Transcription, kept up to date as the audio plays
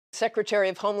Secretary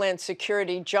of Homeland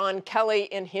Security John Kelly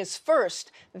in his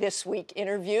first This Week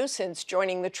interview since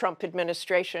joining the Trump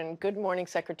administration. Good morning,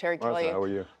 Secretary Kelly. Martha, how are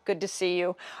you? Good to see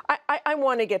you. I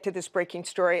want to get to this breaking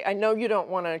story. I know you don't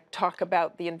want to talk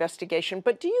about the investigation,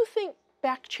 but do you think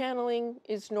back-channeling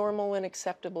is normal and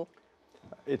acceptable?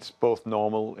 It's both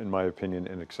normal, in my opinion,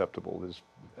 and acceptable. There's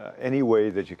any way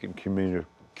that you can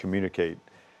communicate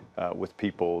with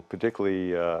people,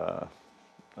 particularly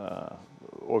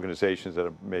organizations that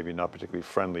are maybe not particularly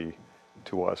friendly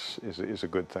to us, is a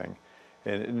good thing.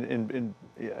 And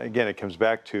again, it comes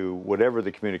back to whatever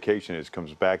the communication is,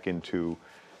 comes back into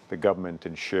the government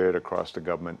and shared across the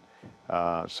government.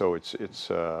 So it's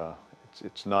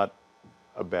not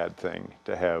a bad thing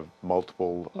to have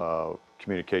multiple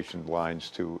communication lines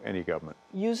to any government.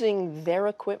 Using their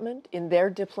equipment in their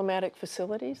diplomatic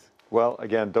facilities? Well,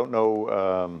 again, don't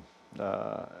know.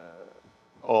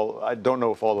 I don't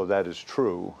know if all of that is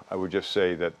true. I would just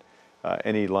say that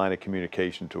any line of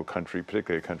communication to a country,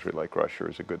 particularly a country like Russia,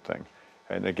 is a good thing.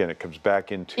 And again, it comes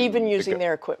back into even using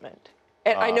their equipment.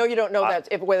 And I know you don't know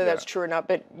whether that's true or not,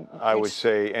 but I would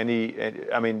say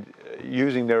I mean,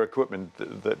 using their equipment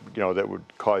that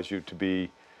would cause you to be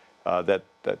that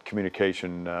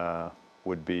communication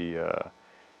would be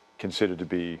considered to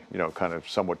be kind of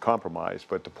somewhat compromised.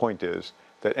 But the point is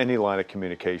that any line of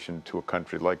communication to a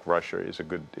country like Russia is a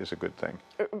good thing.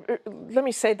 Let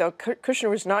me say, though,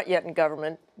 Kushner was not yet in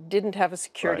government, didn't have a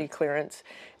security clearance,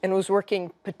 and was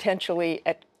working potentially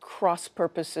at cross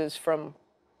purposes from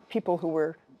people who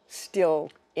were still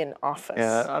in office.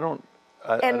 Yeah, I don't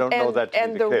know that to be the case.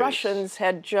 And the Russians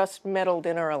had just meddled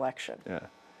in our election. Yeah,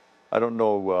 I don't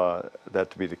know that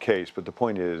to be the case, but the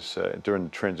point is, during the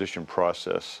transition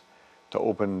process, to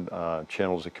open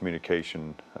channels of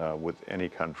communication with any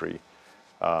country,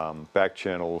 back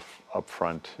channel up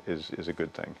front is a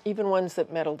good thing. Even ones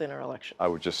that meddled in our election. I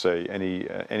would just say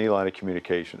any line of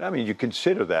communication. I mean, you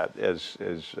consider that as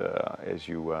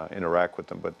you interact with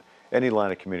them, but any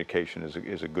line of communication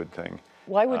is a good thing.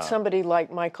 Why would somebody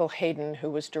like Michael Hayden, who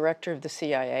was director of the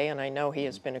CIA, and I know he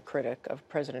has been a critic of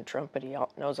President Trump, but he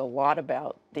knows a lot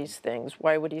about these things,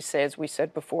 why would he say, as we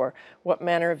said before, what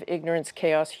manner of ignorance,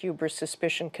 chaos, hubris,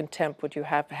 suspicion, contempt would you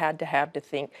have had to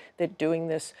think that doing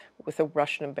this with a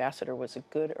Russian ambassador was a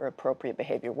good or appropriate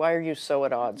behavior? Why are you so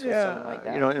at odds with someone like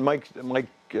that? And Mike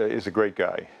is a great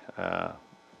guy,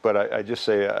 but I just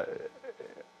say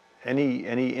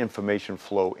any information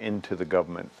flow into the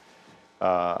government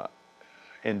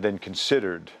and then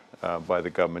considered by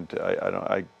the government,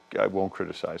 I won't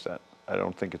criticize that. I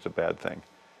don't think it's a bad thing.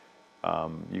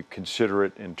 You consider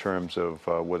it in terms of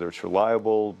whether it's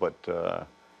reliable, but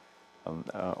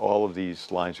all of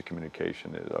these lines of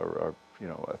communication are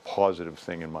a positive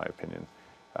thing in my opinion.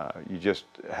 You just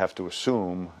have to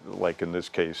assume, like in this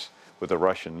case with the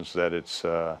Russians, that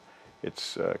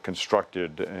it's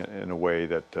constructed in a way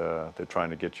that they're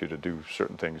trying to get you to do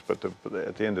certain things. But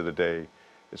at the end of the day,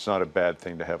 it's not a bad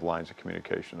thing to have lines of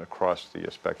communication across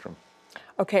the spectrum.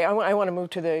 Okay, I want to move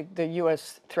to the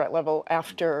U.S. threat level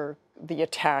after the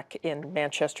attack in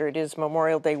Manchester. It is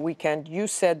Memorial Day weekend. You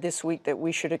said this week that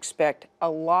we should expect a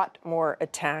lot more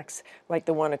attacks like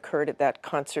the one occurred at that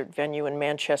concert venue in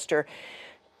Manchester.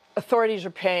 Authorities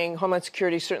are paying, Homeland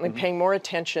Security is certainly paying more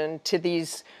attention to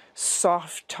these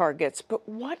soft targets. But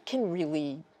what can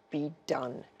really be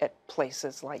done at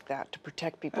places like that to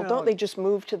protect people? Don't they just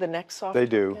move to the next soft target?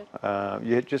 They do.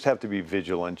 You just have to be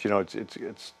vigilant.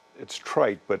 It's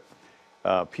trite, but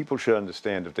people should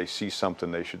understand if they see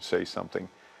something, they should say something.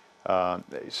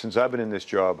 Since I've been in this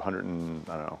job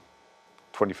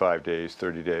 25 days,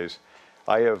 30 days,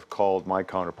 I have called my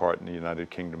counterpart in the United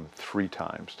Kingdom 3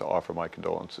 times to offer my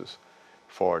condolences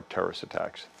for terrorist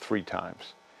attacks. 3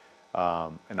 times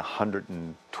in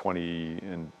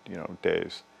 120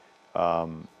 days.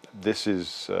 This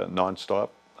is nonstop.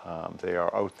 They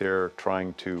are out there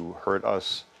trying to hurt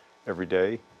us every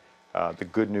day. The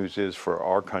good news is for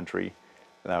our country,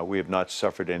 we have not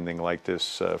suffered anything like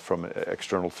this from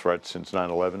external threats since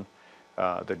 9/11.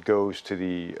 That goes to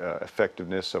the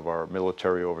effectiveness of our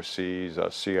military overseas,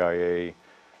 our CIA,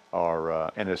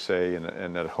 our NSA,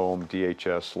 and at home,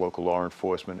 DHS, local law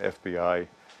enforcement, FBI.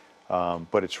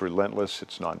 But it's relentless.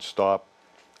 It's nonstop.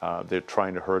 They're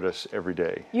trying to hurt us every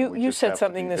day. You said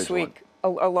something this week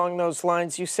along those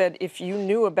lines. You said if you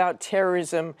knew about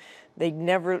terrorism,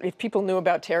 if people knew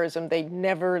about terrorism, they'd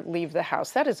never leave the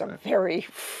house. That is a very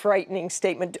frightening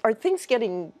statement. Are things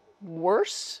getting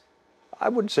worse? I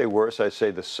wouldn't say worse. I'd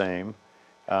say the same.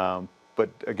 But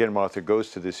again, Martha, it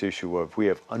goes to this issue of we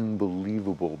have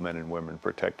unbelievable men and women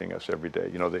protecting us every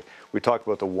day. We talk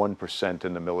about the 1%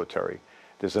 in the military.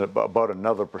 There's about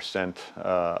another percent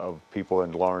of people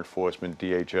in law enforcement,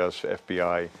 DHS,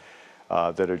 FBI,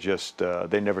 that are just,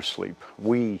 they never sleep.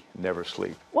 We never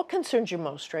sleep. What concerns you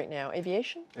most right now?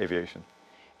 Aviation? Aviation.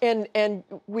 And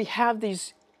we have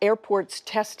these airports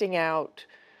testing out,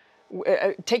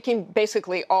 taking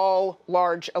basically all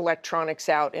large electronics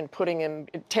out and putting them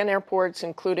in 10 airports,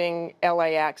 including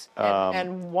LAX,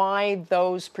 and why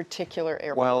those particular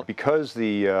airports? Well, because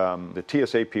the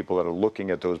TSA people that are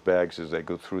looking at those bags as they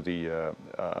go through the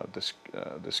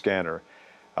scanner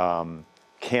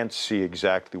can't see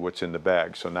exactly what's in the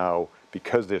bag. So now,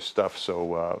 because their stuff's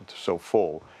so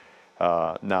full,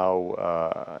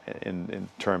 now in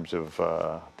terms of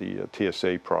the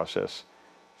TSA process,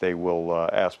 they will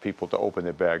ask people to open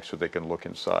their bags so they can look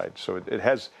inside. So it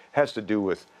has to do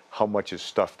with how much is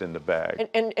stuffed in the bag.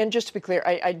 And just to be clear,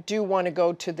 I do want to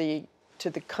go to the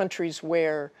countries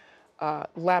where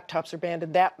laptops are banned,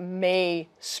 and that may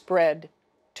spread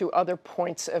to other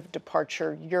points of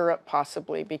departure, Europe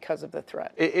possibly, because of the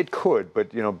threat. It could,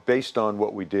 but based on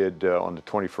what we did on the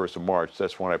 21st of March,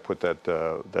 that's when I put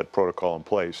that protocol in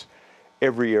place.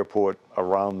 Every airport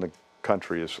around the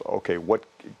country is, okay, what,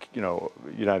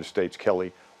 United States,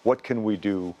 Kelly, what can we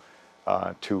do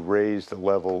to raise the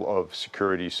level of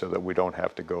security so that we don't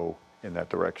have to go in that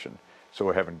direction? So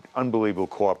we're having unbelievable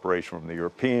cooperation from the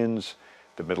Europeans,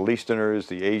 the Middle Easterners,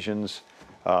 the Asians.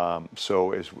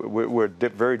 So we're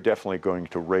very definitely going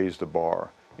to raise the bar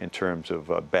in terms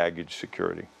of baggage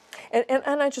security.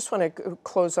 And I just want to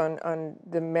close on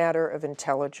the matter of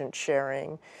intelligence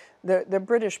sharing. The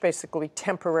British basically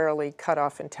temporarily cut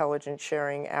off intelligence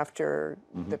sharing after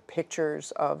the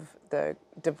pictures of the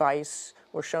device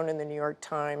were shown in the New York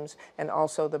Times, and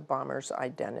also the bomber's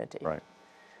identity. Right.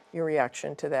 Your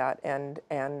reaction to that, and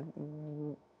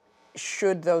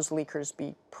should those leakers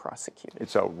be prosecuted?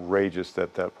 It's outrageous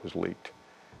that that was leaked.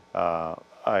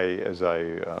 As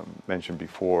I mentioned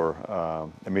before,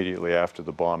 immediately after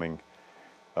the bombing,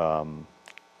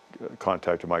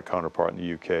 contacted my counterpart in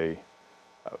the UK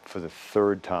for the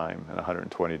third time in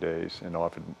 120 days and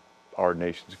offered our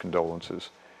nation's condolences.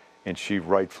 And she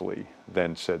rightfully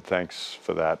then said, thanks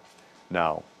for that,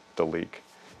 now the leak.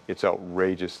 It's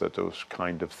outrageous that those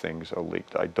kind of things are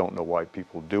leaked. I don't know why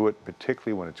people do it,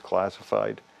 particularly when it's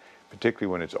classified,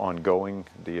 particularly when it's ongoing.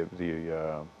 The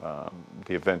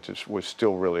event was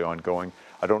still really ongoing.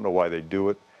 I don't know why they do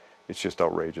it. It's just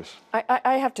outrageous.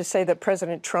 I have to say that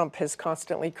President Trump has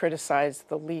constantly criticized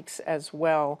the leaks as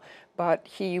well, but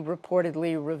he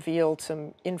reportedly revealed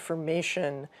some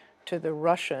information to the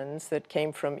Russians that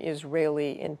came from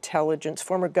Israeli intelligence.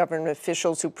 Former government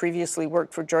officials who previously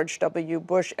worked for George W.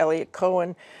 Bush, Elliot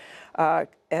Cohen,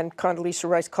 and Condoleezza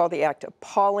Rice called the act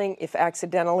appalling. If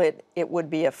accidental, it would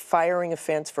be a firing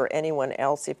offense for anyone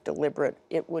else. If deliberate,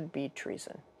 it would be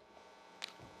treason.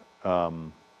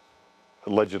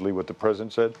 Allegedly what the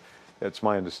president said. It's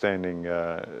my understanding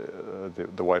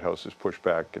the White House has pushed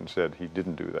back and said he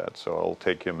didn't do that, so I'll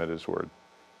take him at his word.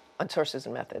 On sources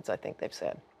and methods, I think they've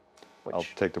said. I'll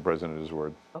take the president at his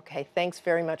word. Okay, thanks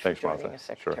very much for joining Martha. us,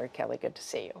 Secretary Sure. Kelly. Good to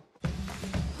see you.